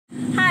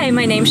Hi,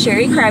 my name's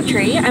Sheri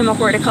Crabtree. I'm a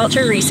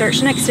Horticulture Research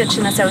and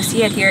Extension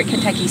Associate here at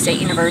Kentucky State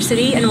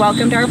University, and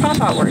welcome to our Paw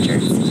Paw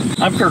orchards.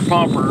 I'm Kirk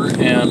Pomper,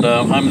 and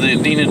I'm the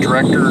Dean and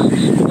Director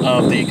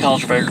of the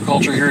College of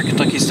Agriculture here at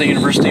Kentucky State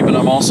University, but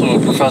I'm also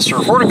a Professor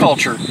of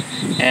Horticulture,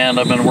 and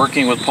I've been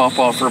working with Paw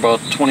Paw for about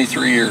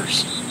 23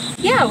 years.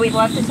 Yeah, we'd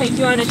love to take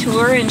you on a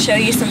tour and show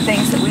you some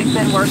things that we've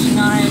been working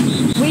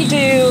on. We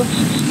do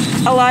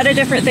a lot of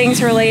different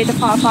things related to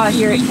Paw Paw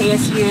here at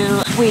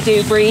KSU. We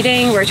do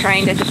breeding. We're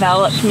trying to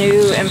develop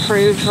new,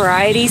 improved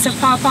varieties of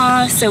Paw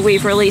Paw. So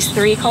we've released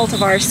 3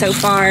 cultivars so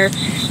far: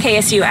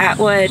 KSU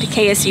Atwood,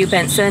 KSU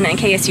Benson, and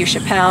KSU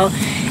Chappelle.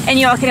 And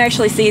you all can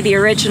actually see the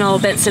original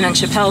Benson and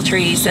Chappelle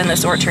trees in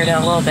this orchard in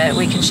a little bit.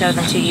 We can show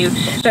them to you.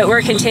 But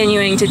we're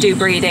continuing to do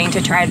breeding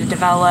to try to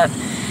develop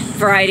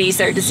varieties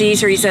that are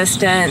disease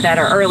resistant, that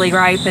are early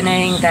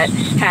ripening, that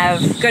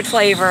have good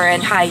flavor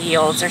and high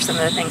yields are some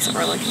of the things that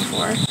we're looking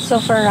for.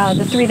 So for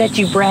the 3 that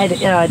you bred,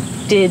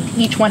 did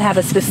each one have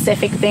a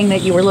specific thing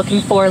that you were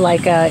looking for?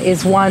 Like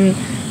is one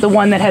the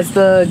one that has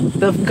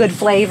the good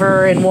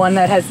flavor and one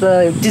that has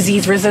the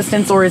disease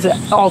resistance, or is it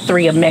all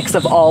 3 a mix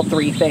of all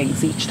 3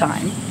 things each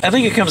time? I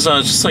think it comes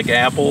down to just like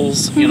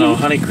apples, you know,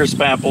 Honeycrisp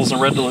apples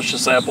and Red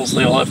Delicious apples.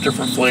 They all have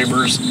different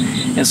flavors,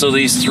 and so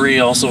these 3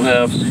 also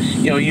have,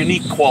 you know,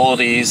 unique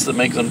qualities that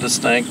make them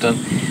distinct, and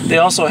they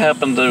also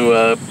happen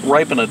to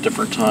ripen at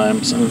different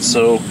times. And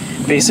so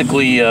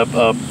basically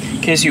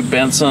KSU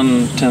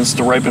Benson tends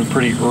to ripen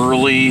pretty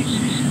early,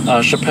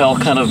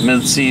 Chappelle kind of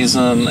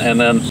mid-season, and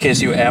then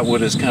KSU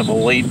Atwood is kind of a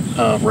late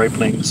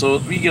ripening. So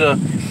you get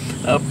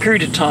a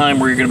period of time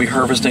where you're going to be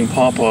harvesting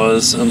Paw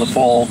Paws in the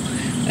fall,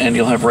 and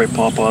you'll have ripe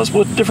Paw Paws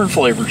with different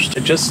flavors.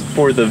 Just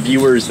for the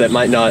viewers that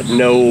might not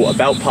know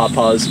about Paw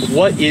Paws,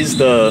 what is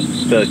the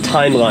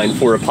timeline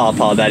for a Paw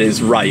Paw that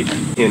is ripe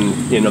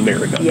in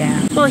America?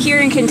 Yeah. Well, here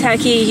in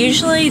Kentucky,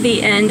 usually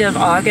the end of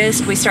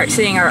August, we start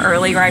seeing our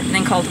early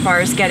ripening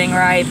cultivars getting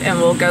ripe, and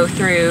we'll go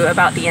through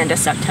about the end of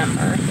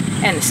September.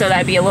 And so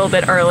that'd be a little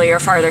bit earlier,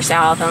 farther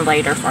south, and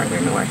later, farther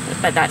north.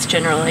 But that's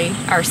generally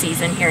our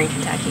season here in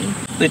Kentucky.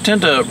 They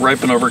tend to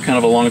ripen over kind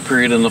of a long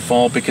period in the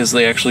fall because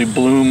they actually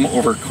bloom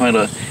over quite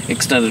an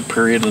extended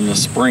period in the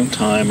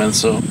springtime. And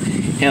so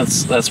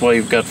hence, that's why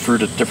you've got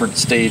fruit at different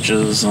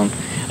stages. And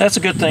that's a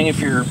good thing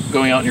if you're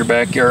going out in your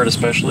backyard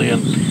especially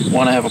and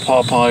want to have a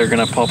Paw Paw. You're going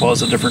to have Paw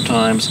Paws at different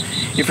times.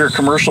 If you're a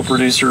commercial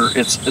producer,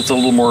 it's a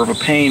little more of a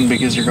pain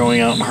because you're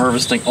going out and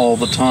harvesting all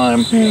the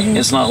time.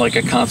 It's not like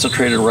a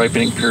concentrated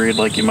ripening period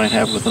like you might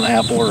have with an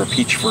apple or a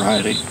peach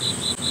variety.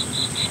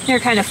 They're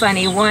kind of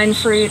funny. One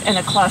fruit in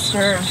a cluster,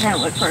 I'm trying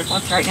to look for a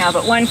cluster right now,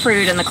 but one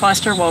fruit in the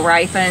cluster will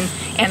ripen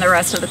and the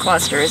rest of the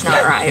cluster is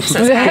not ripe. So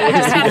it's kind of, you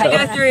just have to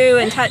go through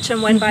and touch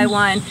them one by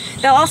one.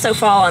 They'll also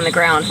fall on the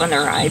ground when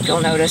they're ripe.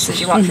 You'll notice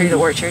as you walk through the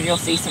orchard, you'll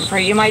see some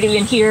fruit. You might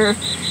even hear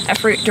a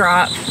fruit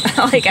drop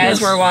like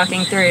as we're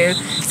walking through.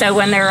 So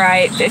when they're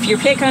ripe, if you're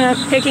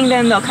picking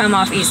them, they'll come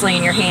off easily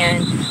in your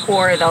hand,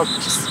 or they'll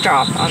just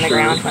drop on the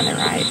ground when they're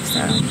ripe. So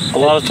a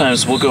lot of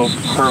times we'll go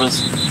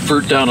harvest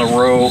fruit down a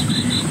row,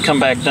 come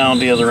back down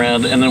the other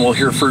end, and then we'll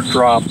hear fruit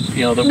drop,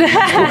 you know.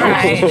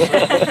 Right.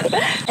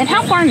 And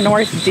how far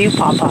north do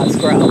Paw Paws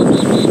grow?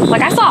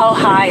 Like, I saw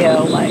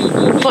Ohio,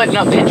 like, putting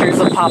up pictures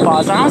of Paw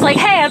Paws, and I was like,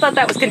 hey, I thought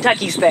that was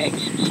Kentucky's thing.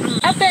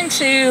 I've been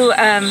to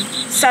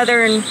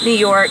southern New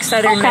York,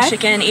 southern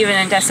Michigan, even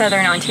into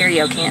southern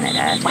Ontario,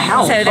 Canada.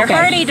 Wow. So they're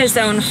hardy to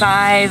zone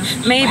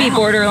 5, maybe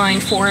borderline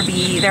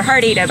 4B. They're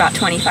hardy to about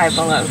 25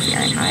 below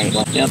Fahrenheit.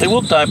 Yeah, they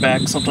will die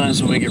back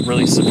sometimes when we get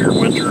really severe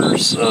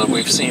winters.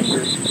 We've seen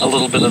a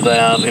little bit of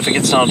that. If it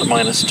gets down to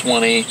minus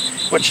 20,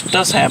 which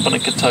does happen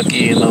in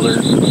Kentucky and other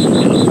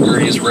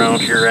areas around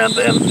here, and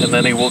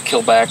then they will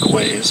kill back a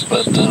ways,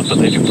 but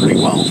they do pretty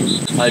well.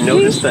 I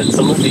noticed that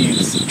some of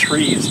these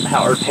trees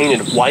are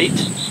painted white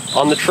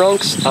on the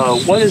trunks.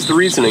 What is the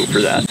reasoning for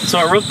that? So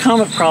a real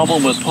common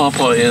problem with Paw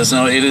Paw is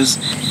now it is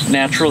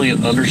naturally an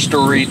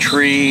understory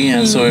tree,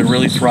 and so it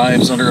really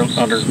thrives under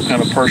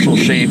kind of partial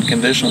shade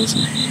conditions.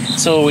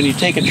 So when you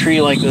take a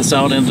tree like this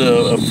out into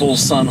a full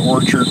sun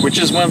orchard,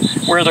 which is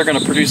where they're going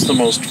to produce the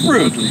most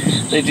fruit,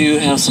 they do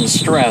have some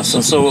stress.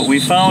 And so what we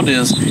found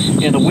is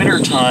in the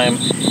wintertime,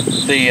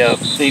 they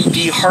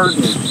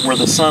de-harden where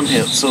the sun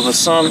hits. So the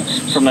sun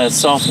from that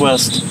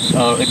southwest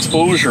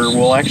exposure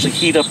will actually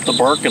heat up the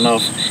bark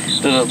enough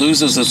that it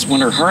loses its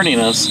winter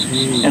hardiness,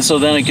 and so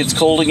then it gets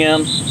cold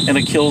again and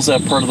it kills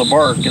that part of the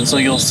bark, and so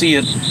you'll see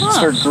it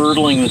start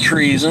girdling the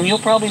trees, and you'll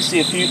probably see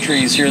a few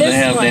trees here that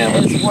have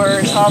damage. This one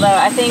is worse, although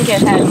I think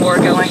it had more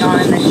going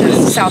on than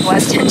just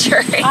southwest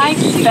injury. I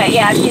see. But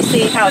yeah, you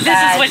see how this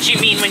bad. is what you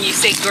mean when you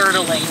say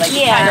girdling, like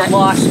you kind of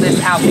lost this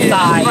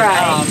outside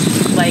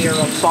layer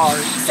of bark.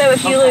 So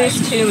if you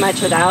lose too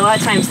much of that, a lot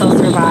of times they'll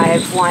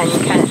survive one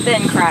kind of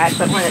thin crack,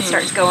 but when it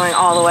starts going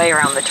all the way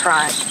around the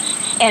trunk,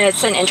 and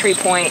it's an entry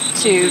point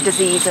to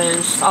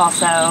diseases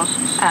also,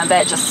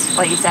 but just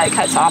like you said, it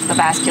cuts off the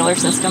vascular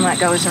system that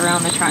goes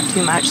around the trunk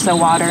too much, so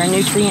water and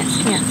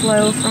nutrients can't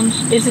flow from.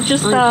 Is it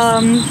just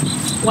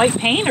white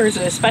paint, or is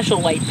it a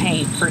special white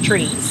paint for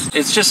trees?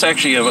 It's just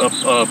actually a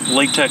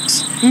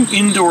latex,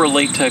 indoor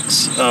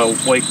latex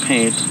white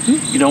paint.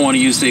 You don't want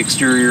to use the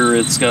exterior.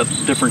 It's got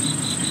different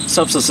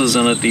substances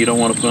in it that you don't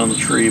want to put on the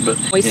tree. But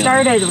we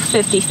started with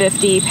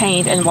 50-50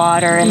 paint and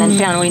water, and then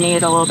found we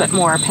needed a little bit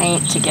more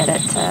paint to get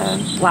it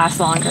to last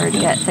longer, to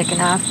get thick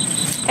enough.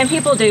 And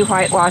people do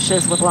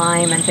whitewashes with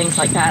lime and things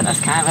like that.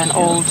 That's kind of an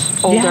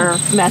older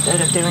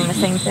method of doing the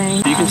same thing.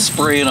 You can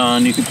spray it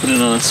on. You can put it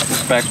in a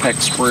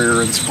backpack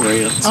sprayer and spray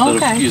it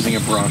instead of using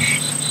a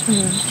brush.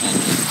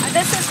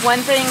 This is one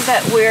thing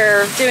that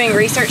we're doing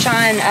research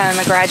on.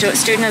 A graduate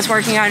student is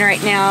working on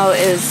right now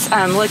is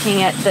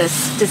looking at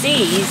this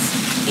disease.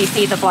 You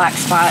see the black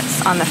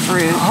spots on the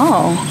fruit.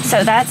 Oh.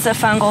 So that's a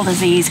fungal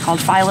disease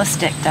called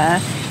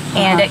Phylosticta.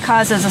 And it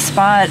causes a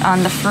spot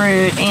on the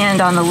fruit and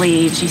on the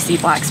leaves. You see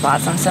black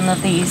spots on some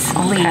of these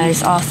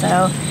leaves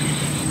also.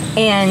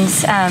 And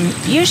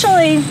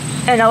usually,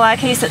 in a lot of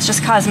cases, it's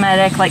just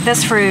cosmetic. Like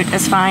this fruit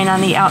is fine on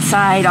the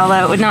outside,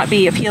 although it would not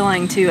be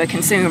appealing to a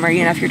consumer.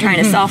 You know, if you're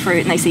trying to sell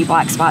fruit and they see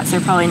black spots,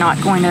 they're probably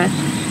not going to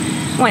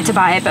want to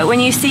buy it. But when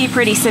you see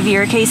pretty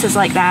severe cases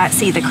like that,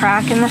 see the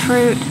crack in the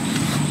fruit,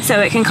 so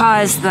it can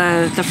cause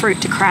the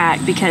fruit to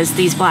crack because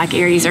these black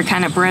areas are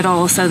kind of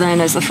brittle. So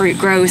then as the fruit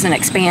grows and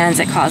expands,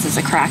 it causes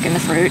a crack in the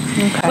fruit,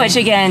 which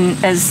again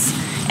is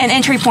an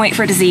entry point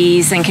for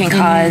disease and can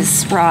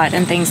cause rot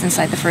and things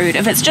inside the fruit.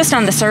 If it's just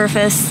on the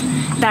surface,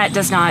 that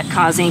does not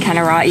cause any kind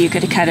of rot. You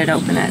could cut it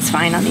open and it's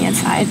fine on the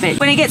inside.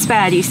 But when it gets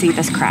bad, you see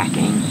this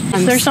cracking.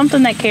 Is there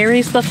something that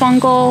carries the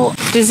fungal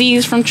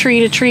disease from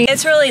tree to tree?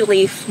 It's really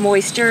leaf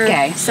moisture.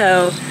 Okay.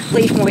 So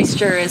leaf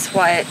moisture is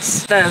what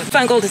the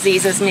fungal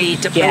diseases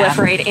need to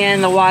proliferate,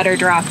 and the water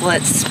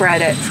droplets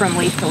spread it from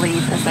leaf to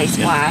leaf as they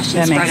splash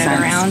and spread it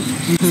around.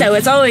 So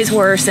it's always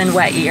worse in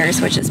wet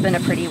years, which has been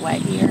a pretty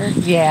wet year.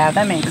 Yeah,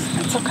 that makes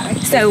sense. Okay.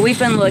 So we've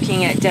been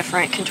looking at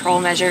different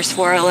control measures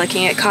for it,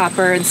 looking at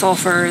copper and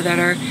sulfur that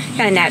are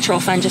kind of natural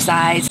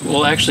fungicides.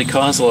 Will actually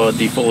cause a lot of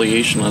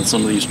defoliation on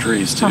some of these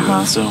trees too.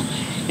 So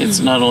it's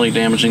not only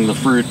damaging the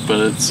fruit, but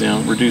it's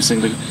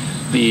reducing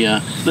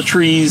the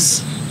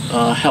trees'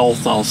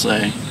 health, I'll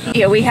say.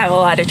 Yeah, we have a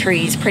lot of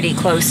trees pretty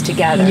close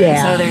together,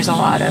 so there's a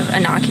lot of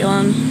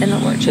inoculum in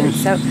the orchard.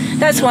 So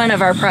that's one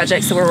of our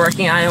projects that we're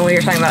working on, and we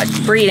were talking about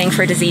breeding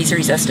for disease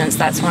resistance.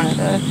 That's one of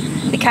the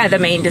kind of the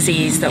main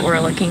disease that we're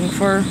looking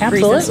for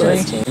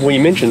resistance to. When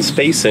you mentioned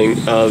spacing,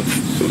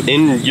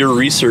 in your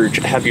research,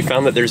 have you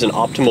found that there's an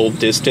optimal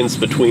distance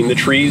between the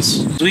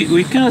trees?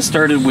 We kind of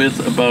started with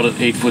about an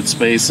 8-foot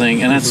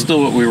spacing, and that's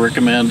still what we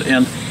recommend.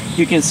 And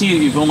you can see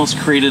you've almost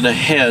created a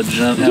hedge.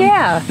 And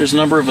there's a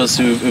number of us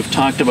who've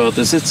talked about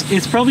this.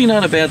 It's probably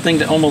not a bad thing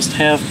to almost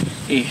have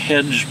a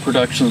hedge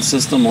production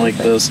system like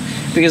this,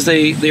 because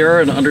they are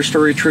an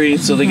understory tree,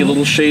 so they get a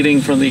little shading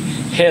from the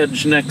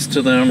hedge next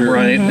to them,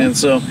 right? And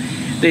so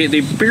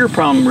the bigger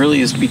problem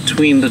really is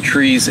between the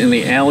trees in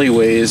the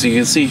alleyways. You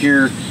can see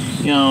here,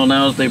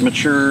 now that they've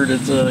matured,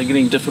 it's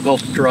getting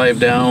difficult to drive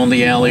down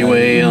the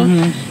alleyway,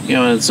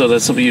 and so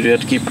that's something you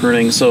have to keep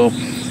pruning. So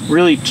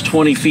really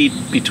 20 feet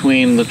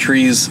between the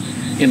trees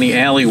in the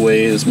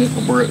alleyway is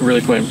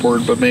really quite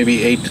important, but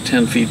maybe 8 to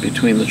 10 feet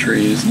between the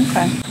trees.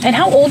 Okay. And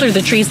how old are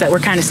the trees that we're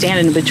kind of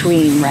standing in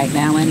between right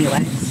now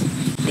anyways?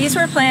 These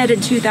were planted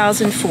in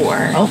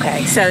 2004.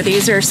 Okay. So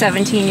these are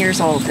 17 years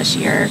old this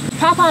year.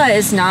 Paw Paw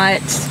is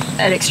not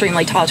an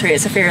extremely tall tree.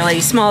 It's a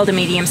fairly small to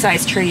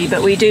medium-sized tree,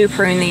 but we do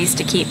prune these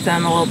to keep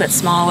them a little bit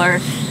smaller.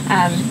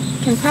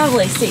 You can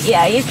probably see,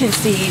 you can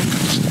see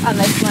on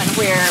this one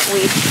where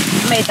we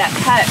made that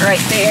cut right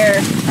there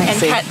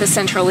and cut the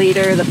central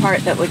leader, the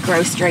part that would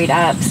grow straight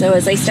up. So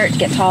as they start to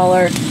get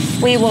taller,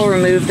 we will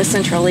remove the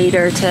central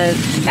leader to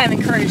kind of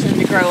encourage them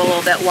to grow a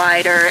little bit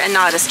wider and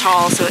not as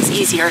tall, so it's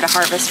easier to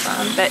harvest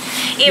from. But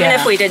even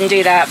if we didn't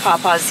do that, Paw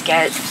Paws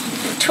get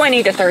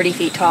 20 to 30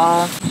 feet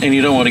tall. And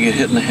you don't want to get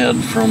hit in the head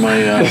from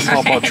a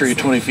Paw Paw tree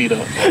 20 feet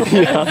up.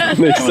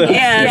 Makes sense.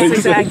 Yes,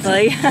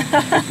 exactly.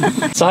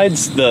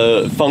 Besides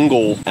the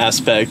fungal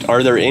aspect,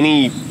 are there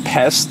any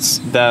pests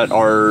that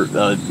are,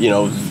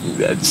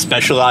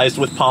 specialized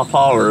with Paw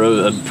Paw or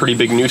a pretty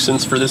big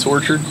nuisance for this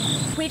orchard?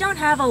 We don't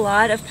have a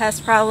lot of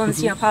pest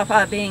problems. Paw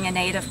Paw being a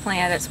native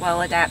plant, it's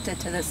well adapted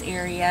to this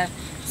area.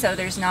 So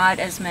there's not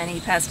as many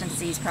pest and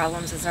disease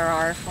problems as there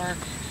are for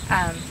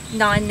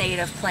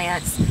non-native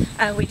plants.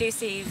 We do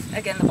see,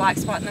 again, the black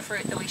spot in the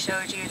fruit that we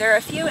showed you. There are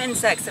a few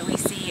insects that we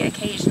see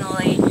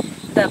occasionally.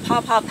 The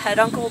Paw Paw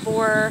peduncle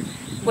borer,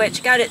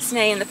 which got its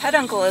name. The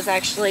peduncle is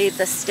actually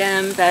the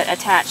stem that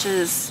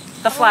attaches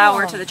the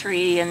flower to the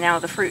tree and now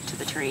the fruit to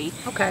the tree.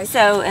 Okay.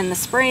 So in the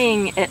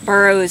spring, it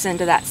burrows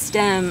into that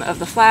stem of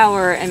the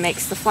flower and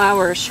makes the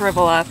flower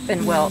shrivel up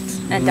and wilt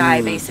and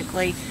die,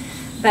 basically.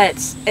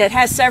 But it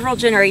has several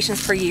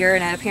generations per year,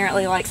 and it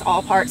apparently likes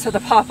all parts of the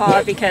Paw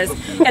Paw because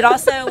it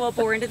also will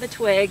bore into the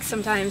twigs.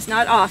 Sometimes,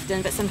 not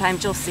often, but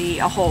sometimes you'll see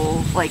a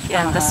hole like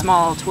in the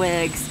small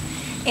twigs.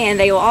 And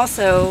they will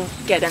also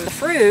get in the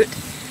fruit.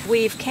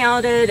 We've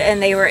counted,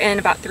 and they were in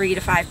about 3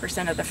 to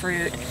 5% of the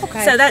fruit.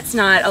 Okay. So that's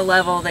not a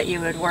level that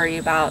you would worry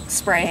about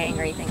spraying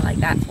or anything like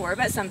that for,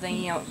 but something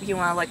you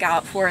want to look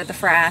out for. The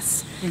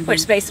frass, which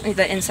is basically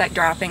the insect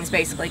droppings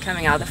basically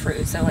coming out of the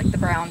fruit. So like the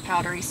brown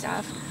powdery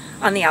stuff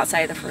on the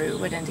outside of the fruit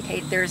would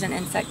indicate there's an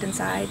insect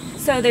inside.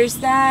 So there's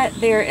that.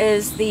 There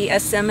is the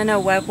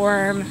Asimina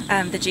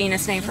webworm. The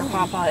genus name for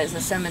Paw Paw is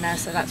Asimina,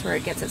 so that's where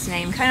it gets its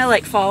name. Kind of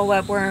like fall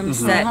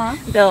webworms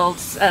that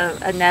builds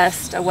a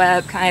nest, a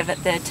web, kind of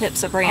at the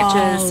tips of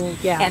branches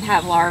and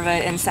have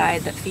larvae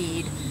inside that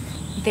feed.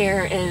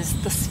 There is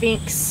the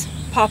Sphinx,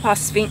 Paw Paw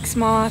sphinx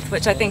moth,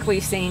 which I think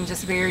we've seen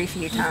just very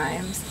few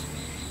times.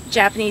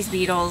 Japanese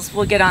beetles,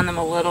 we'll get on them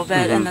a little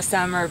bit in the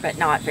summer, but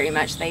not very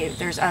much.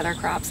 There's other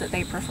crops that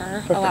they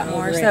prefer a lot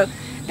more. So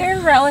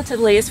they're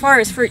relatively, as far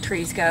as fruit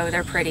trees go,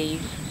 they're pretty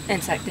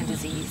insect and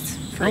disease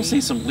free. I'll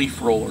see some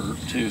leaf roller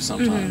too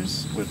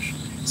sometimes, which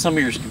some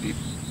years can be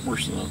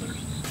worse than others.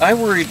 I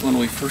worried when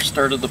we first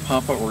started the Paw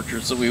Paw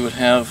orchards that we would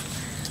have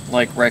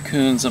like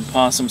raccoons and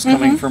possums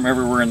coming from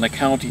everywhere in the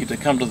county to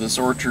come to this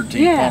orchard to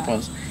eat Paw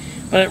Paws.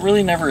 But it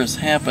really never has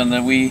happened.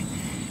 And we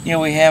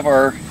have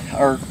our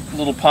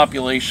little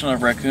population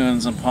of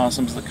raccoons and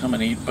possums that come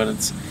and eat, but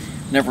it's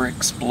never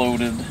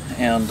exploded,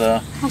 and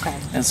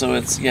and so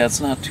it's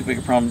not too big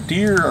a problem.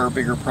 Deer are a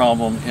bigger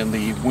problem in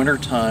the winter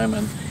time,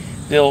 and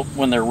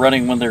when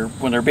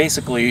they're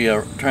basically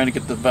trying to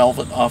get the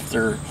velvet off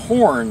their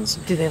horns.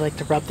 Do they like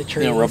to rub the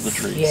trees? They'll rub the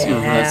trees. Yeah.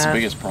 That's the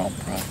biggest problem.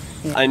 Right?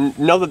 I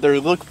know that they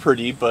look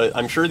pretty, but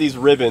I'm sure these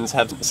ribbons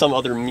have some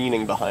other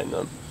meaning behind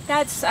them.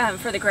 That's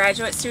for the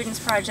graduate students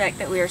project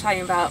that we were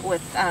talking about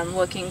with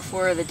looking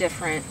for the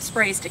different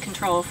sprays to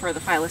control for the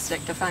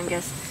Phyllostichta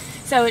fungus.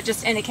 So it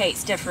just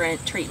indicates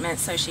different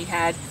treatments. So she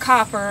had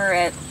copper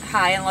at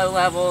high and low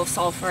levels,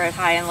 sulfur at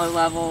high and low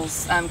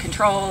levels,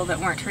 control that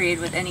weren't treated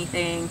with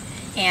anything,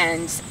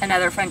 and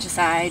another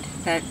fungicide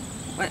that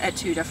at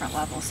 2 different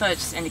levels. So it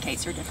just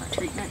indicates her different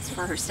treatments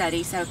for her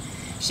study. So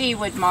she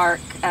would mark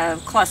a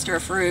cluster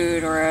of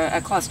fruit or a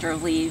cluster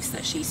of leaves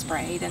that she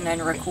sprayed, and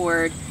then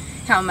record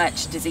how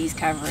much disease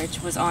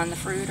coverage was on the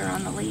fruit or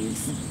on the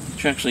leaves.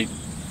 She actually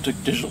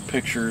took digital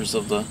pictures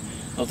of the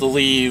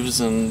leaves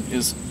and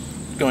is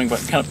going by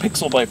kind of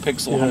pixel by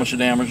pixel how much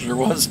damage there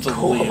was to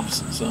the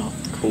leaves. So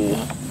cool.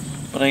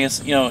 But I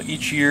guess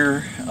each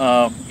year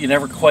you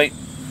never quite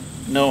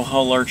know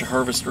how large a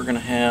harvest we're going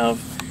to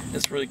have.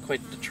 It's really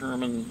quite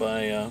determined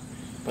by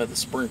the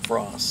spring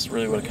frosts.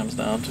 Really, what it comes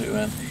down to.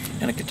 And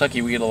in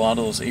Kentucky, we get a lot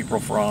of those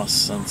April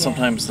frosts, and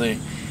sometimes they.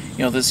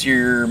 This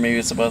year maybe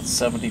it's about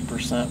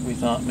 70%. We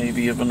thought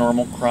maybe of a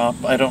normal crop.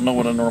 I don't know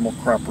what a normal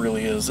crop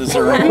really is. Is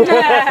there?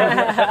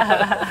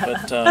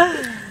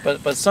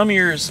 But some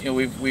years,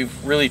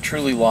 we've really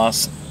truly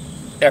lost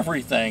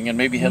everything, and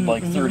maybe had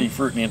like 30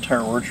 fruit in the entire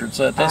orchard.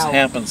 So that does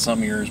happen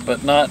some years,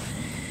 but not.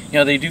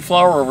 They do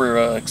flower over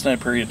an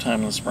extended period of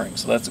time in the spring.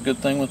 So that's a good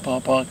thing with Paw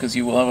Paw, because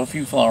you will have a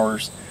few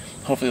flowers.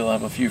 Hopefully, you'll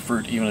have a few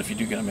fruit, even if you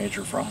do get a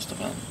major frost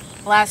event.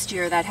 Last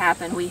year that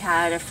happened. We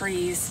had a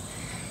freeze.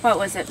 What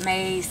was it,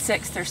 May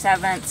 6th or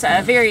 7th? So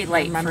a very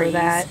late freeze.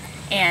 That.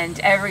 And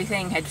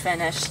everything had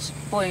finished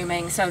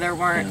blooming, so there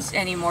weren't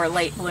any more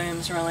late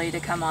blooms really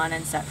to come on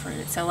and set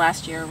fruit. So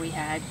last year we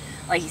had,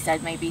 like you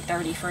said, maybe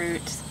 30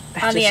 fruit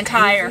on the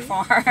entire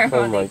farm.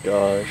 Oh my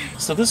gosh.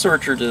 So this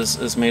orchard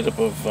is made up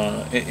of,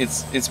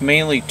 it's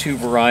mainly 2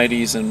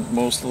 varieties in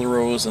most of the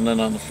rows, and then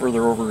on the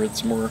further over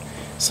it's more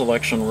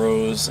selection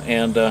rows.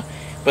 And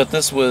but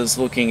this was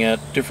looking at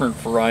different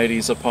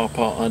varieties of Paw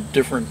Paw on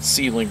different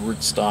seedling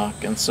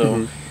rootstock, and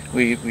so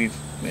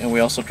we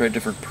also tried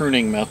different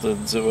pruning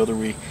methods, of whether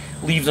we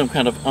leave them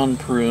kind of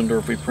unpruned or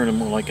if we prune them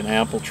more like an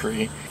apple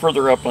tree.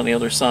 Further up on the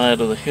other side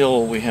of the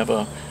hill, we have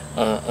a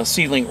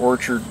seedling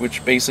orchard,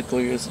 which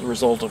basically is the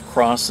result of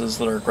crosses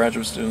that our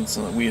graduate students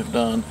and that we have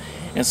done,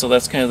 and so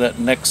that's kind of that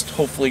next,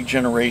 hopefully,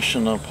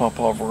 generation of Paw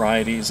Paw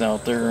varieties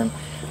out there, and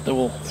that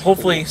will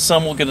hopefully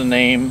some will get a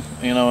name,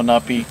 and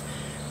not be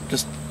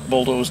just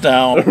bulldozed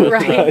down.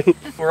 But,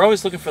 we're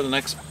always looking for the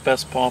next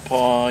best Paw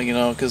Paw,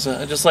 because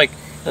just like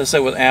as I said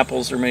with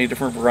apples, there are many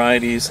different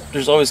varieties.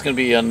 There's always going to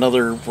be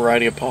another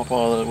variety of Paw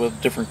Paw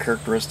with different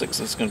characteristics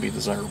that's going to be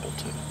desirable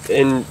too.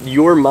 In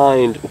your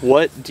mind,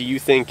 what do you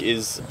think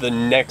is the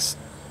next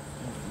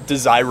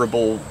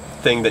desirable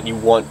thing that you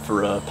want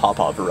for a Paw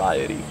Paw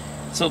variety?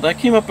 So that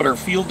came up at our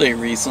field day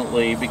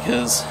recently,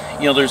 because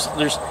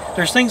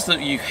there's things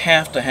that you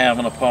have to have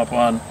in a Paw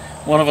Paw.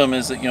 One of them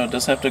is that it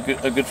does have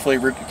to a good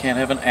flavor. It can't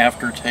have an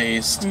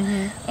aftertaste.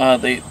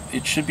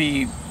 It should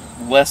be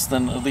less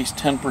than at least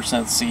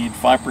 10% seed.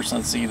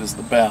 5% seed is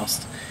the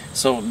best.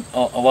 So a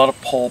lot of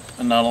pulp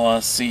and not a lot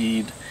of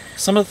seed.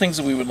 Some of the things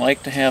that we would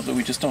like to have that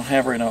we just don't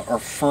have right now are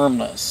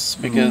firmness,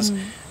 because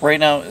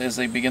right now as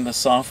they begin to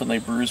soften, they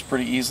bruise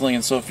pretty easily.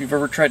 And so if you've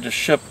ever tried to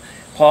ship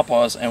Paw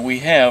Paws, and we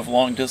have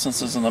long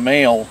distances in the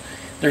mail,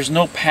 there's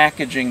no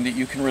packaging that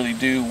you can really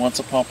do once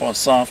a Paw Paw is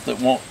soft that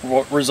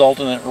won't result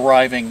in it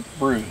arriving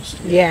bruised.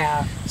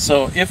 Yeah.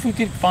 So if we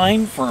could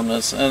find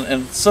firmness,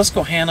 and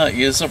Susquehanna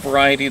is a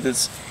variety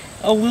that's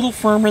a little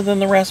firmer than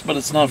the rest, but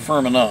it's not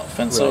firm enough.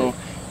 And so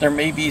there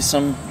may be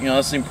some,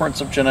 that's the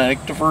importance of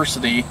genetic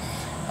diversity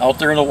out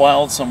there in the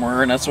wild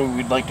somewhere, and that's why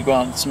we'd like to go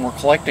on some more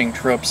collecting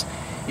trips.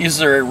 Is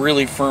there a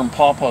really firm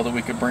Paw Paw that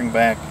we could bring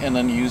back and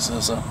then use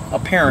as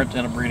a parent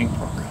in a breeding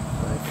program?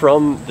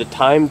 From the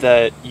time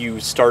that you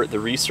start the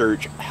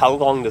research, how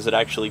long does it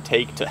actually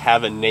take to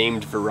have a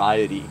named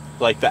variety,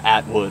 like the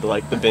Atwood,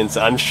 like the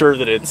Benson? I'm sure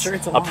that it's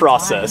a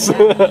process.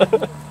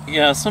 Time,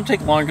 Yeah, some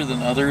take longer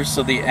than others.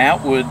 So the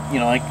Atwood,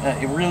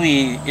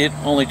 it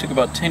only took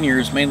about 10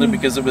 years, mainly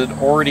because it had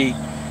already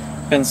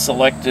been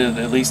selected,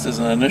 at least as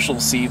an initial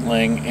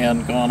seedling,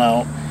 and gone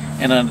out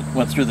and then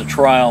went through the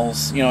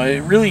trials.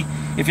 It really,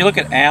 if you look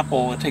at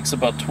apple, it takes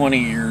about 20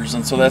 years,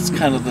 and so that's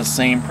kind of the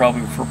same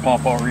probably for Paw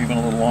Paw, or even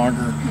a little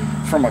longer,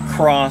 from a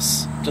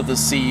cross to the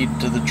seed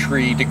to the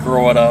tree to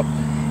grow it up,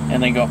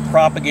 and then go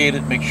propagate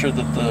it, make sure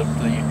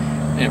that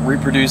it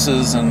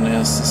reproduces and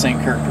has the same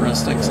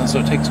characteristics, and so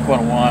it takes quite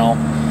a while.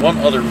 One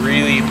other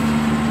really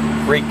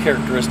great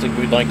characteristic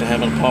we'd like to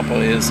have in Paw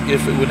Paw is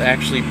if it would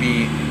actually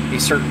be a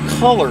certain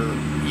color,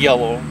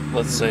 yellow,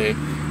 let's say,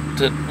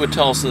 that would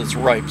tell us that it's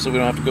ripe, so we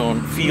don't have to go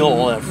and feel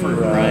all that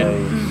fruit, right?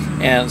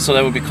 And so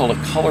that would be called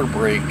a color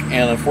break.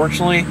 And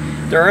unfortunately,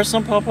 there are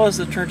some Paw Paws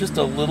that turn just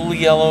a little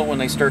yellow when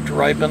they start to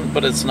ripen,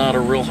 but it's not a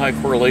real high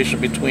correlation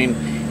between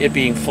it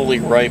being fully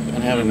ripe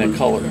and having that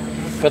color.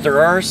 But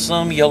there are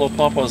some yellow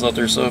Paw Paws out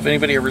there, so if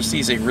anybody ever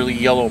sees a really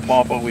yellow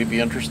Paw Paw, we'd be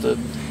interested.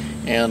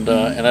 And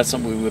that's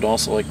something we would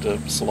also like to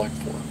select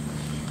for.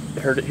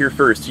 Heard it here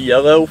first.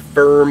 Yellow,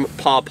 firm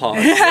Paw Paws.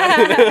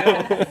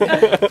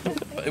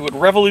 It would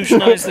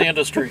revolutionize the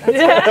industry.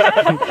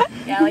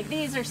 Yeah, like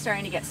these are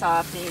starting to get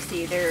soft, and you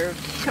see they're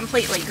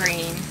completely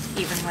green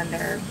even when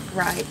they're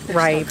ripe. They're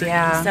Ripe, still green.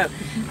 yeah. So,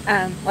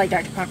 like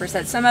Dr. Pomper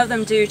said, some of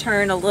them do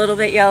turn a little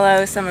bit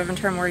yellow, some of them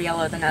turn more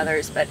yellow than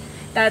others, but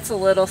that's a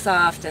little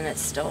soft and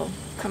it's still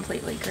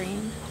completely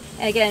green.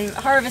 And again,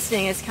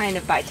 harvesting is kind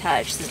of by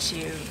touch, since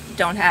you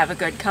don't have a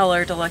good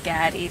color to look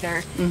at.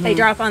 Either they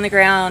drop on the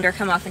ground or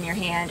come off in your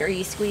hand, or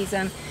you squeeze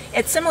them.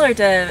 It's similar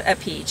to a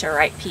peach, a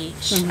ripe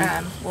peach.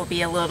 Will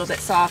be a little bit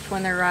soft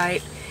when they're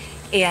ripe,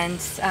 and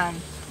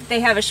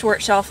they have a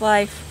short shelf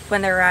life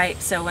when they're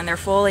ripe. So when they're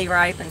fully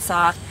ripe and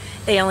soft,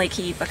 they only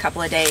keep a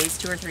couple of days,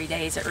 2 or 3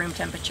 days at room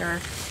temperature.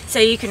 So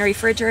you can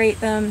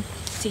refrigerate them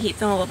to keep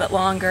them a little bit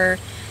longer.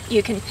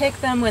 You can pick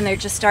them when they're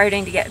just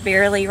starting to get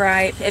barely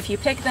ripe. If you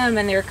pick them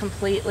and they're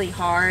completely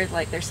hard,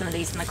 like there's some of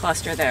these in the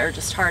cluster that are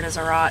just hard as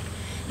a rock,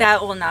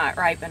 that will not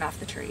ripen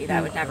off the tree.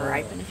 That would never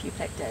ripen if you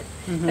picked it.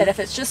 But if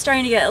it's just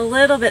starting to get a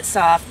little bit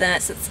soft, then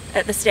it's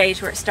at the stage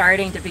where it's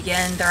starting to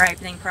begin the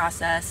ripening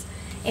process,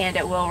 and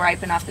it will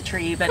ripen off the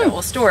tree, but it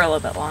will store a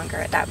little bit longer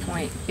at that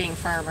point, being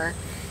firmer.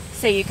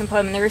 So you can put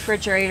them in the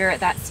refrigerator at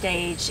that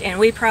stage, and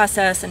we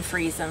process and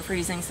freeze them.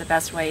 Freezing's the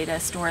best way to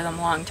store them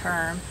long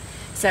term.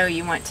 So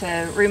you want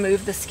to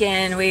remove the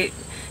skin. We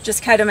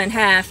just cut them in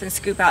half and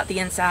scoop out the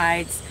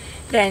insides.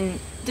 Then,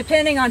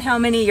 depending on how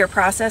many you're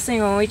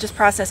processing, when we just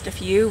processed a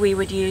few, we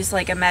would use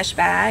like a mesh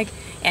bag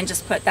and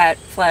just put that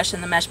flesh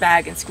in the mesh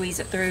bag and squeeze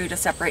it through to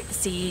separate the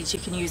seeds. You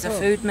can use a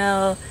food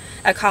mill,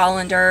 a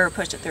colander, or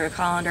push it through a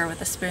colander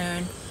with a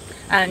spoon.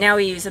 Now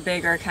we use a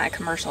bigger kind of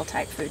commercial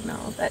type food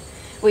mill, but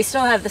we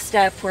still have the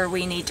step where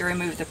we need to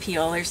remove the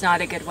peel. There's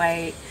not a good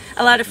way.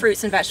 A lot of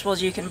fruits and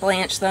vegetables, you can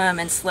blanch them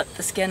and slip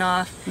the skin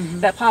off,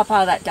 but Paw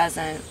Paw, that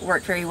doesn't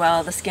work very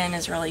well. The skin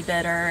is really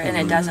bitter, and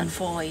it doesn't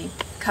fully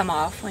come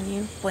off when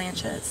you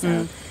blanch it.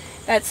 So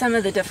that's some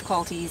of the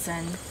difficulties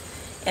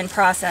in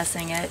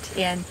processing it.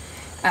 And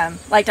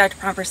like Dr.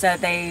 Pomper said,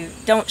 they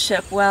don't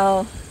ship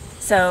well.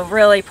 So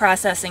really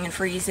processing and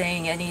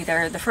freezing in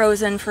either the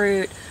frozen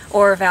fruit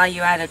or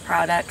value-added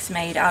products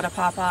made out of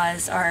Paw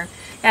Paws are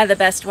the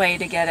best way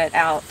to get it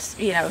out,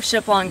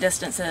 ship long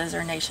distances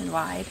or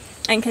nationwide.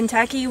 In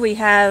Kentucky, we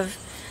have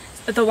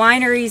the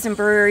wineries and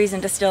breweries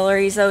and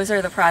distilleries. Those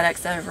are the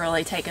products that have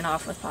really taken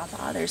off with Paw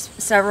Paw. There's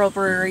several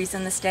breweries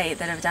in the state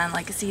that have done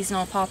like a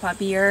seasonal Paw Paw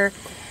beer.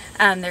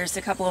 There's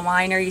a couple of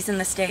wineries in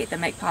the state that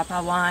make Paw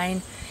Paw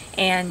wine,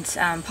 and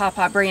Paw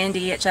Paw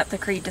brandy at the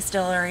Creed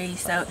Distillery.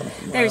 So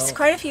there's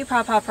quite a few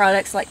Paw Paw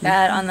products like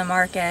that on the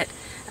market.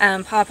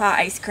 Paw Paw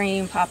ice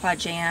cream, Paw Paw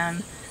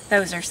jam.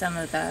 Those are some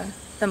of the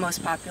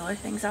most popular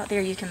things out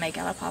there you can make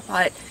out of Paw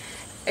Paw.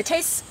 It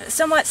tastes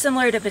somewhat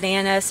similar to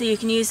banana, so you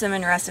can use them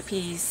in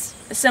recipes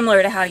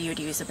similar to how you'd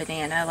use a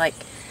banana, like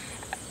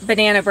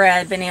banana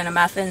bread, banana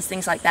muffins,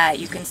 things like that.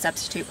 You can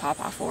substitute Paw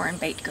Paw for in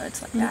baked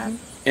goods like that.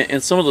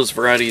 And some of those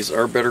varieties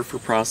are better for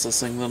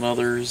processing than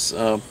others.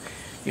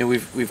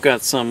 We've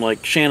got some,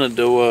 like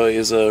Shenandoah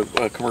is a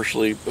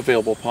commercially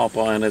available Paw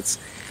Paw, and it's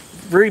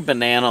very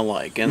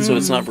banana-like, and so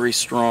it's not very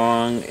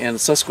strong. And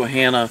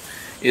Susquehanna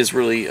is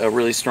really a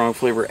really strong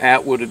flavor.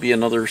 Atwood would be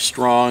another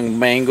strong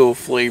mango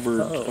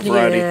flavored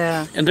variety,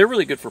 and they're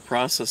really good for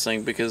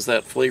processing because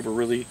that flavor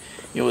really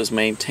is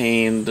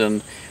maintained.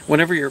 And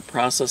whenever you're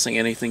processing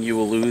anything, you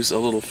will lose a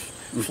little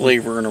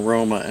flavor and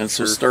aroma, and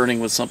so starting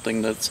with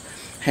something that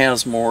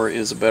has more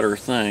is a better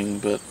thing.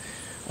 But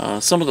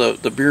some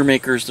of the beer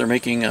makers, they're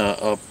making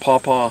a Paw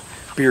Paw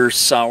beer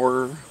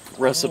sour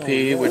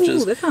recipe, which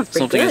is that sounds pretty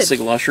something good. that Sig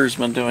Lusher's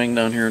been doing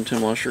down here in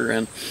Tim Lusher,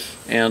 and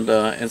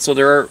so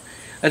there are.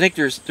 I think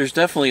there's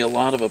definitely a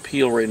lot of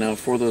appeal right now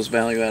for those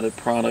value-added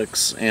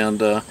products,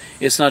 and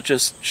it's not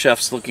just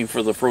chefs looking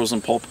for the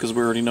frozen pulp, because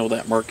we already know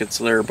that market's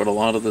there, but a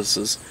lot of this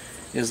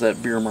is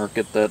that beer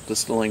market, that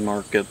distilling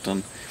market,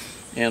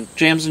 and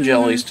jams and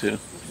jellies too.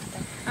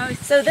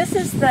 So this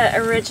is the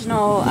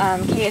original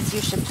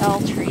KSU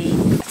Chapelle tree.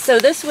 So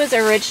this was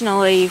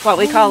originally what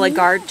we call a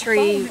guard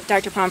tree.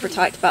 Dr. Pomper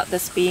talked about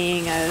this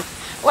being a,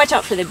 watch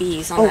out for the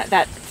bees on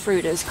that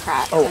fruit is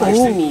cracked. Oh, and there's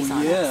some bees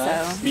on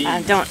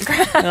it, so don't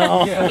grab.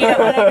 No. You don't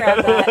want to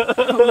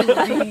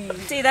grab that.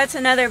 See, that's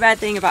another bad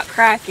thing about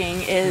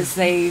cracking is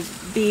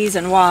bees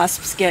and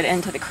wasps get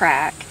into the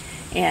crack,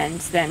 and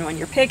then when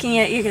you're picking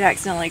it, you could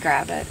accidentally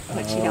grab it,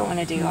 which you don't want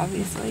to do,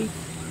 obviously.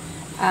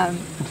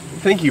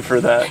 Thank you for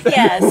that.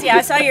 Yes, yeah,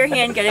 I saw your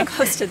hand getting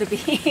close to the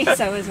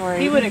bees. I was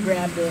worried. He would have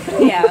grabbed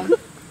it. Yeah.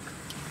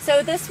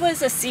 So this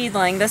was a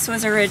seedling. This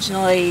was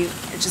originally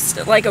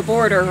just like a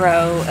border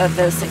row of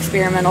this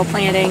experimental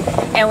planting,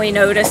 and we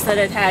noticed that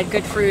it had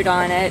good fruit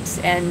on it,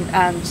 and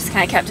just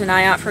kind of kept an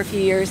eye out for a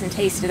few years and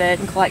tasted it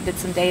and collected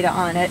some data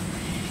on it,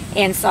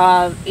 and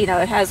saw, you know,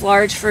 it has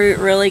large fruit,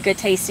 really good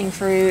tasting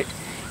fruit.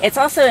 It's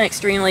also an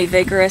extremely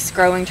vigorous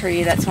growing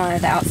tree. That's one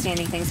of the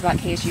outstanding things about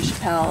KSU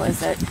Chapelle,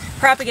 is it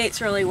propagates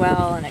really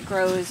well and it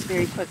grows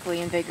very quickly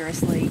and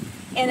vigorously,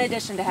 in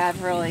addition to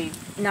have really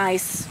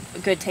nice,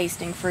 good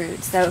tasting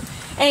fruit. So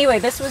anyway,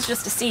 this was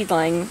just a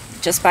seedling,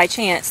 just by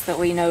chance, that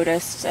we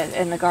noticed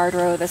in the guard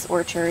row of this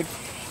orchard,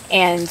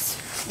 and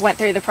went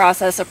through the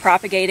process of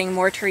propagating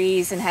more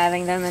trees and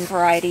having them in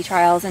variety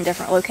trials in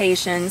different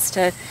locations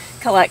to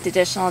collect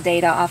additional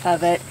data off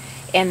of it.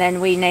 And then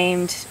we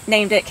named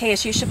it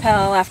KSU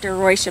Chapelle after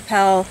Roy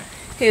Chapelle,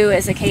 who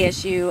is a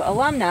KSU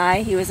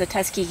alumni. He was a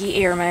Tuskegee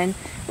Airman.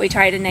 We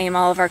try to name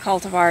all of our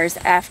cultivars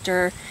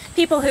after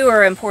people who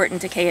are important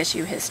to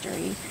KSU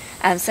history.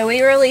 So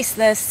we released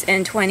this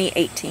in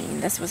 2018.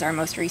 This was our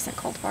most recent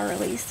cultivar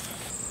release.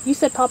 You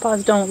said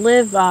pawpaws don't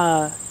live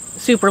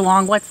super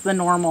long. What's the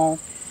normal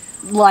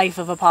life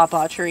of a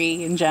pawpaw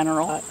tree in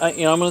general? I'm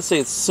going to say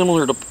it's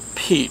similar to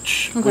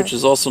peach, which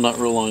is also not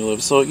real long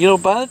lived. So,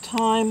 by the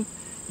time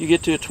you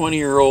get to a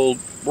 20-year-old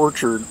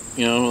orchard,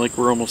 like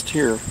we're almost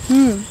here,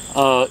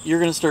 you're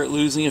going to start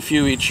losing a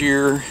few each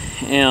year.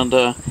 And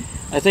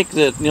I think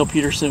that Neil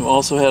Peterson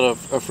also had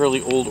a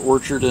fairly old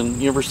orchard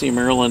in University of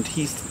Maryland.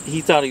 He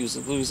thought he was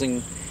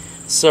losing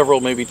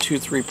several, maybe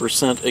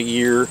 2-3% a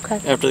year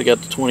after they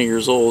got to 20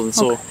 years old. And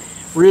so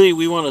really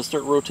we want to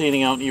start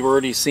rotating out. You've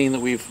already seen that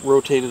we've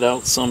rotated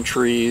out some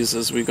trees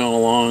as we've gone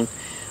along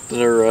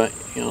that are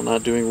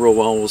not doing real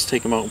well. We'll just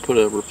take them out and put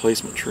a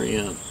replacement tree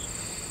in.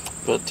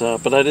 But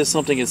that is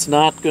something. It's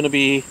not going to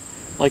be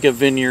like a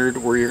vineyard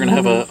where you're going to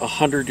have a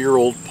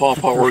 100-year-old Paw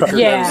Paw orchard.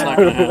 Yeah. That's not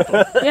going to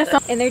happen.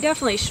 And they're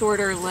definitely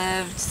shorter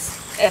lived.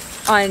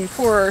 If on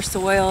poorer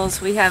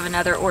soils, we have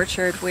another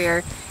orchard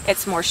where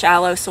it's more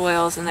shallow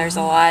soils and there's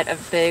a lot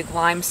of big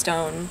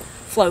limestone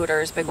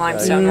floaters, big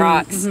limestone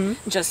rocks,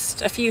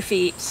 just a few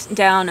feet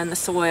down in the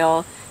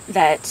soil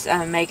that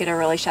make it a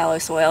really shallow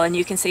soil. And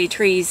you can see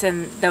trees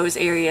in those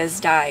areas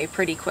die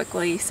pretty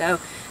quickly. So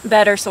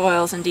better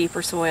soils and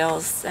deeper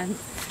soils, and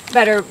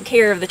better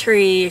care of the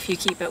tree. If you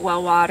keep it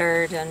well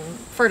watered and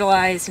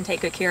fertilized and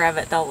take good care of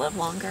it, they'll live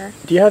longer.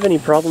 Do you have any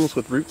problems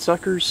with root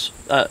suckers?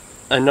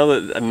 I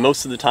know that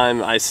most of the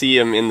time I see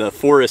them in the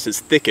forest as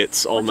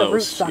thickets almost.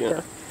 What's a root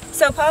sucker?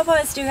 So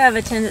pawpaws do have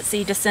a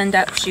tendency to send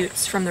up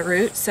shoots from the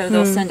roots. So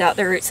they'll send out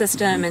their root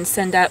system and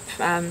send up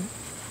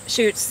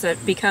shoots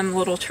that become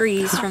little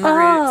trees from the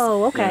roots.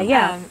 Oh, okay,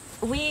 yeah.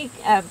 We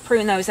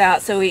prune those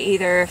out, so we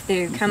either, if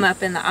they come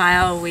up in the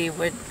aisle, we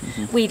would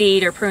weed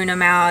eat or prune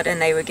them out,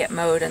 and they would get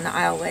mowed in the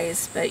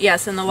aisleways. But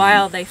yes, in the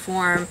wild they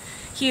form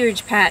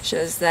huge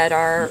patches that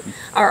are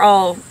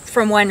all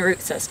from one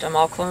root system,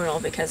 all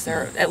clonal, because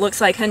it looks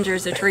like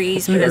hundreds of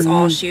trees, but it's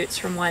all shoots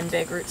from one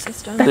big root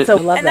system.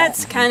 And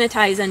that's kind of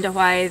ties into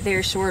why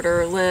they're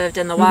shorter lived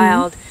in the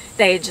wild.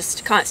 They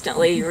just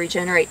constantly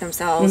regenerate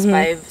themselves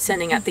by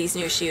sending up these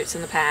new shoots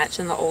in the patch,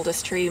 and the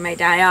oldest tree may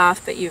die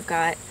off, but you've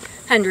got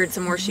hundreds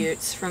of more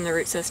shoots from the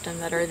root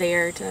system that are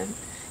there to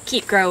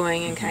keep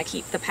growing and kind of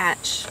keep the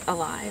patch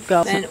alive.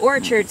 In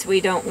orchards, we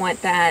don't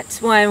want that.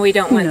 One, we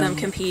don't want them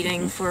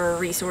competing for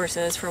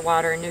resources, for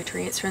water and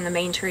nutrients from the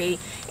main tree.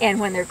 And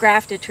when they're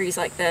grafted trees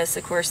like this,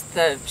 of course,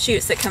 the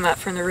shoots that come up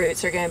from the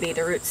roots are going to be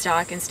the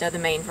rootstock instead of the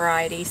main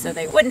variety, so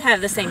they wouldn't have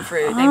the same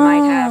fruit. They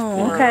might have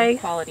poor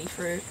quality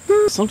fruit.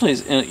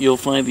 Sometimes you'll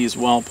find these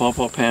wild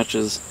pawpaw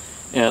patches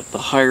at the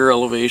higher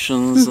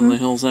elevations in the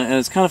hills, and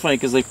it's kind of funny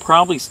because they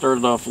probably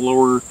started off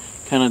lower,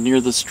 kind of near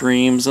the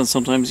streams, and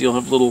sometimes you'll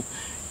have little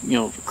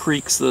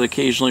creeks that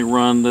occasionally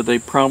run that they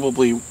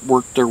probably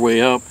worked their way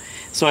up.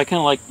 So I kind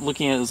of like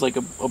looking at it as like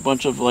a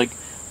bunch of like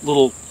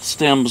little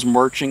stems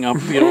marching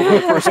up, you know, over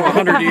the course of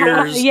 100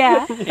 years.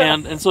 Yeah.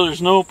 And so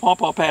there's no Paw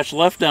Paw patch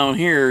left down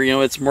here. You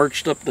know, it's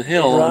marched up the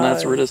hill, and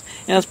that's where it is.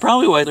 And that's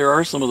probably why there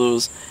are some of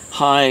those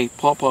high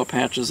Paw Paw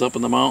patches up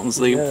in the mountains.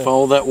 They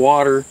follow that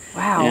water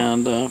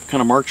and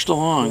kind of marched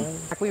along.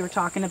 We were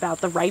talking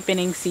about the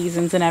ripening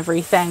seasons and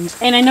everything.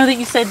 And I know that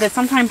you said that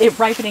sometimes it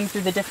ripening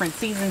through the different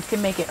seasons can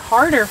make it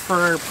harder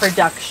for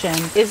production.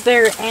 Is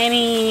there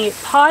any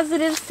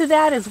positives to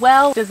that as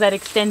well? Does that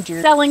extend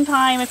your selling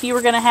time if you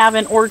were going to have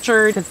an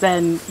orchard? Because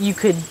then you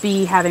could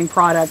be having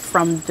product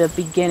from the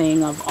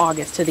beginning of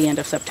August to the end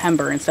of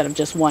September instead of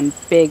just one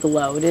big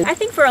load. I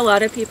think for a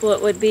lot of people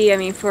it would be. I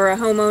mean, for a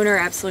homeowner,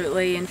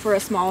 absolutely. And for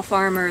a small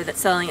farmer that's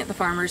selling at the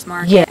farmer's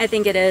market, I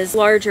think it is.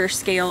 Larger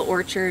scale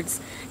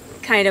orchards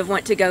kind of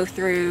want to go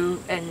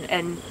through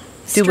and do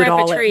strip it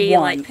all a tree,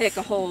 at like once. pick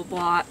a whole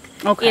block.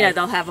 Okay. You know,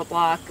 they'll have a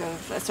block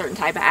of a certain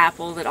type of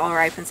apple that all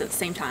ripens at the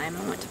same time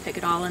and want to pick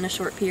it all in a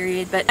short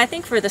period. But I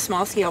think for the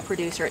small scale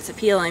producer it's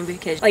appealing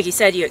because, like you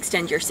said, you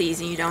extend your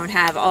season. You don't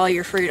have all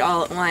your fruit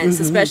all at once,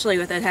 especially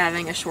with it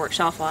having a short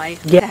shelf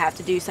life to have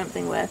to do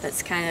something with.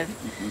 It's kind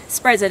of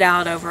spreads it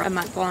out over a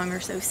month-long or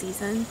so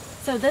season.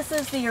 So this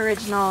is the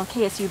original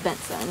KSU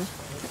Benson.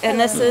 And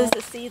this is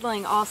the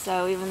seedling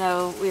also, even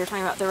though we were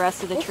talking about the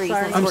rest of the trees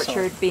in the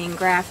orchard being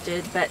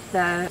grafted, but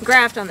the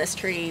graft on this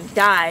tree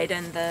died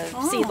and the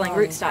seedling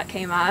rootstock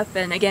came up.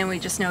 And again, we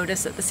just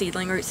noticed that the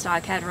seedling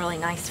rootstock had really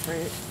nice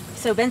fruit.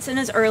 So Benson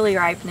is early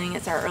ripening.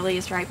 It's our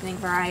earliest ripening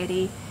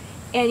variety.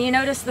 And you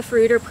notice the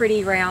fruit are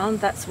pretty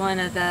round. That's one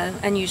of the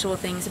unusual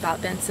things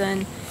about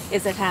Benson,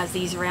 is it has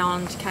these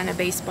round kind of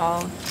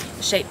baseball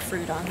shaped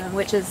fruit on them,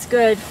 which is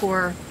good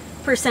for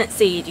percent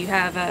seed. You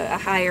have a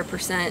higher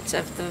percent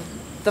of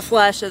the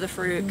flesh of the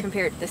fruit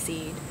compared to the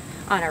seed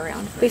on a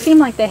round fruit. They seem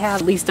like they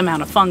have the least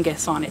amount of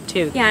fungus on it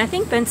too. Yeah, I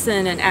think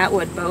Benson and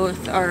Atwood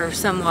both are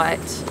somewhat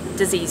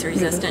disease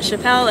resistant.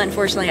 Chappelle,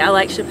 unfortunately, I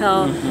like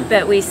Chappelle,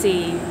 but we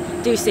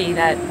do see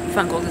that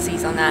fungal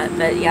disease on that.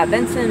 But yeah,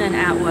 Benson and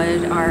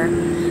Atwood are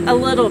a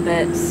little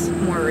bit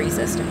more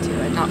resistant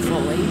to it, not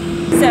fully.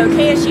 So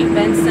KSU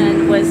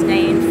Benson was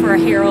named for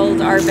Harold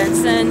R.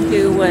 Benson,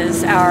 who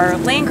was our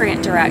land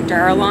grant director,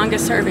 our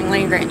longest serving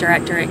land grant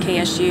director at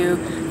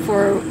KSU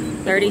for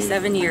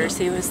 37 years.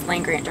 He was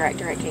land grant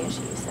director at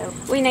KSU. So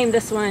we named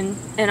this one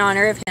in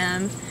honor of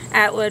him.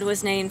 Atwood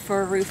was named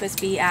for Rufus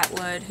B.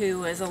 Atwood, who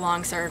was a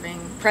long-serving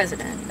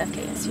president of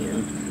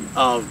KSU.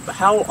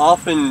 How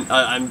often,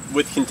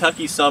 with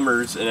Kentucky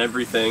summers and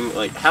everything,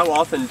 like how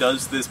often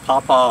does this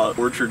Paw Paw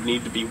orchard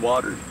need to be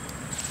watered?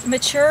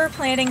 Mature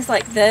plantings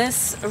like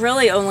this,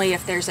 really only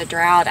if there's a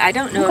drought. I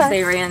don't know if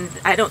they ran,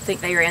 I don't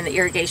think they ran the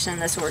irrigation in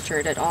this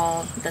orchard at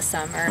all this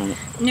summer.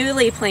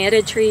 Newly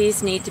planted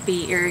trees need to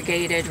be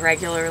irrigated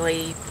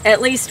regularly, at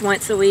least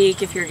once a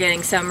week if you're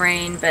getting some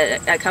rain,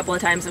 but a couple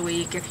of times a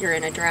week if you're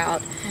in a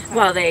drought,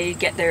 while they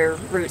get their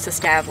roots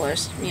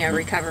established, you know,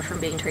 recover from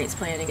being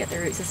transplanted and get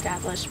their roots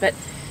established. But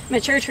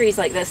mature trees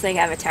like this, they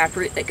have a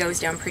taproot that goes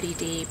down pretty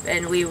deep,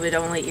 and we would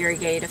only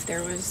irrigate if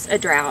there was a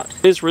drought.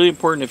 It's really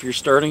important if you're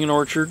starting an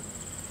orchard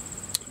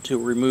to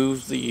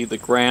remove the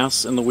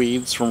grass and the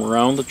weeds from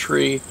around the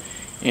tree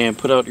and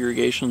put out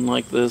irrigation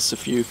like this.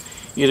 If you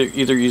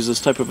either use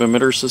this type of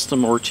emitter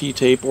system or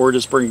T-tape or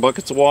just bring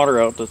buckets of water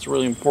out, that's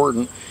really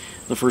important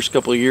the first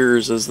couple of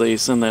years as they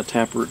send that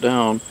taproot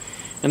down.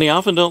 And they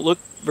often don't look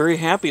very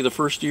happy the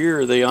first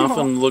year. They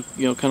often look,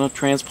 you know, kind of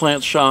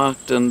transplant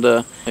shocked, and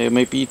it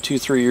might be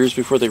 2-3 years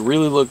before they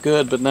really look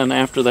good, but then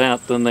after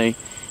that, then they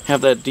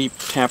have that deep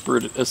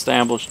taproot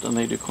established and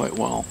they do quite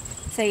well.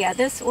 So yeah,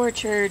 this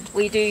orchard,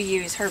 we do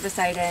use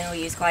herbicide in,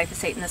 we use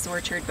glyphosate in this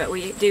orchard, but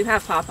we do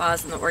have Paw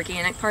Paws in the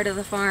organic part of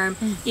the farm.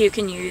 You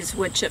can use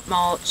wood chip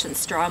mulch and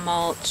straw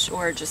mulch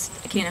or just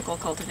mechanical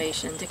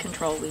cultivation to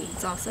control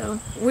weeds also.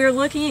 We're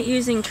looking at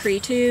using tree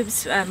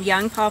tubes.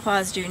 Young Paw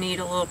Paws do need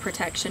a little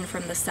protection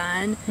from the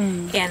sun,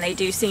 and they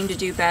do seem to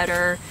do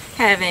better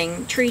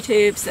having tree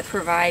tubes that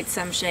provide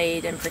some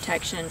shade and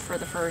protection for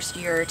the first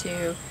year or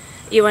two.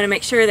 You want to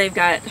make sure they've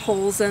got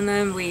holes in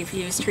them. We've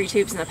used tree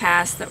tubes in the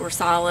past that were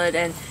solid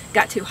and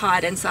got too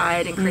hot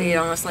inside and created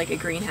almost like a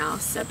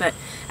greenhouse. So, but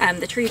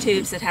the tree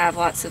tubes that have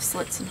lots of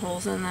slits and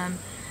holes in them,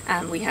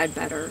 we had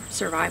better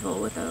survival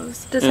with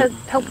those. Does that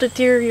help to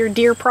deter your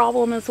deer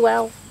problem as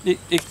well?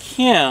 It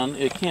can.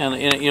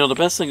 And, you know, the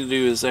best thing to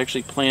do is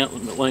actually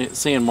plant, like,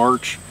 say in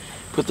March,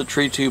 put the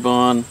tree tube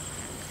on,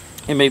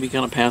 and maybe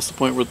kind of past the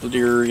point with the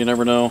deer, you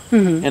never know.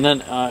 And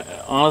then,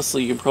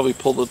 honestly, you can probably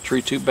pull the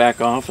tree tube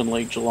back off in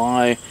late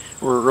July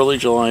or early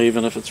July,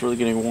 even if it's really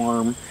getting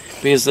warm,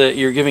 because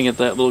you're giving it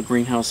that little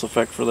greenhouse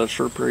effect for that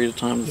short period of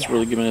time that's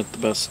really giving it the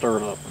best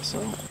startup.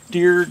 So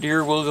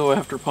deer will go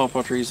after Paw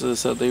Paw trees.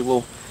 As I said,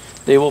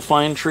 they will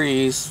find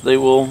trees, they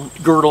will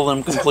girdle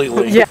them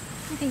completely. I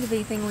think of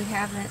anything we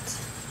haven't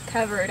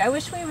covered. I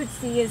wish we would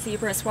see a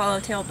zebra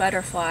swallowtail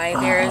butterfly.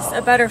 There's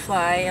a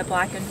butterfly, a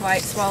black and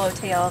white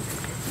swallowtail,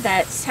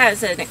 that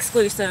has an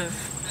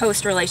exclusive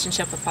host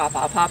relationship with Paw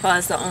Paw. Paw Paw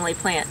is the only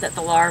plant that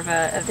the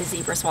larvae of the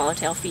zebra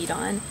swallowtail feed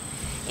on.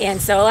 And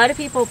so a lot of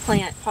people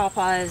plant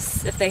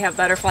pawpaws if they have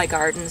butterfly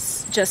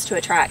gardens just to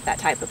attract that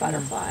type of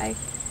butterfly.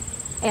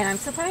 And I'm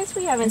surprised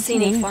we haven't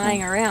seen any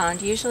flying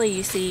around. Usually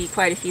you see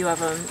quite a few of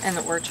them in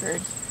the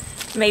orchard.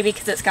 Maybe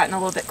because it's gotten a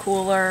little bit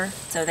cooler,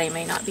 so they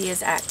may not be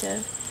as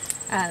active.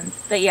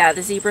 But yeah,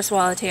 the zebra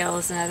swallowtail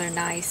is another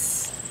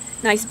nice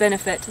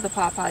benefit to the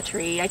pawpaw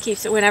tree.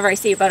 Whenever I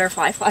see a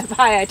butterfly fly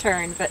by, I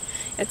turn, but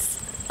it's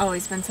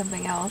always been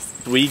something else.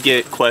 We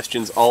get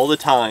questions all the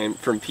time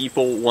from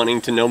people wanting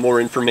to know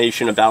more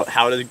information about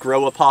how to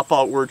grow a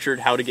pawpaw orchard,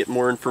 how to get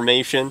more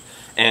information,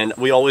 and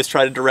we always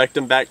try to direct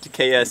them back to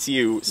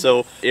KSU.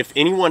 So if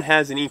anyone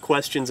has any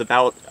questions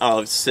about,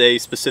 say,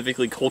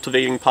 specifically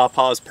cultivating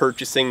pawpaws,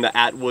 purchasing the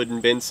Atwood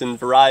and Benson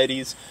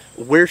varieties,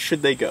 where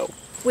should they go?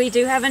 We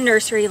do have a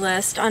nursery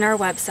list on our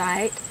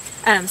website.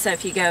 So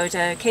if you go to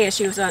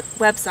KSU's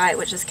website,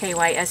 which is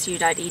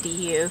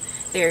kysu.edu,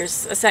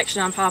 there's a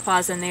section on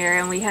pawpaws in there,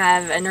 and we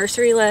have a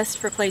nursery list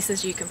for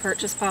places you can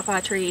purchase pawpaw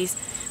trees.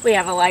 We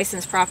have a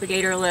licensed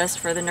propagator list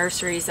for the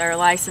nurseries that are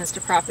licensed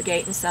to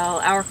propagate and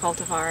sell our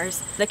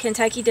cultivars. The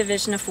Kentucky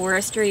Division of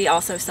Forestry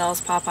also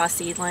sells pawpaw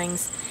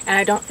seedlings, and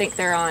I don't think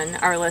they're on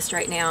our list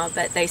right now,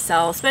 but they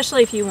sell,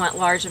 especially if you want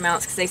large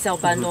amounts, because they sell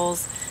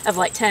bundles of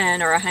like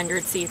 10 or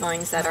 100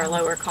 seedlings that are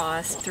lower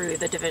cost through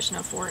the Division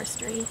of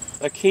Forestry.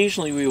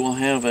 Occasionally we will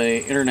have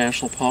a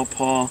international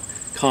pawpaw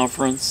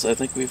conference. I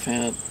think we've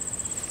had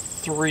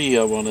 3,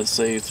 I want to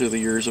say, through the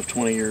years of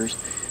 20 years.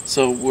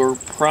 So we're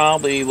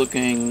probably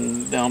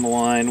looking down the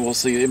line. We'll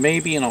see. It may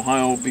be in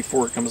Ohio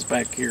before it comes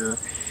back here.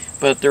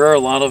 But there are a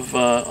lot of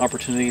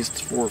opportunities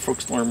for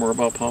folks to learn more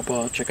about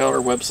pawpaw. Check out our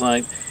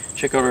website.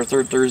 Check out our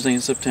third Thursday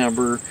in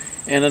September.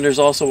 And then there's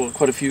also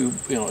quite a few,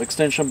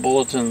 extension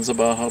bulletins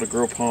about how to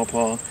grow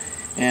pawpaw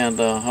and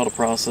how to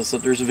process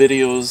it. There's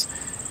videos,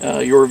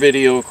 your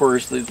video, of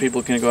course, that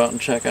people can go out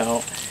and check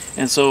out.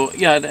 And so,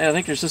 yeah, I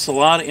think there's just a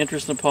lot of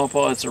interest in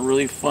pawpaw. It's a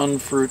really fun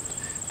fruit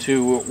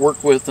to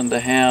work with and to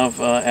have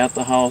at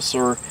the house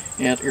or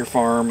at your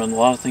farm, and a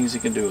lot of things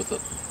you can do with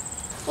it.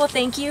 Well,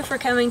 thank you for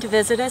coming to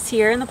visit us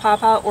here in the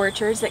pawpaw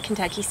orchards at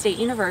Kentucky State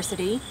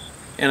University.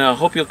 And I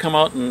hope you'll come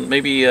out and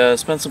maybe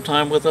spend some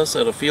time with us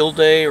at a field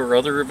day or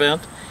other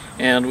event,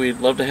 and we'd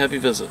love to have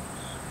you visit.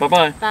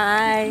 Bye-bye.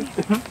 Bye.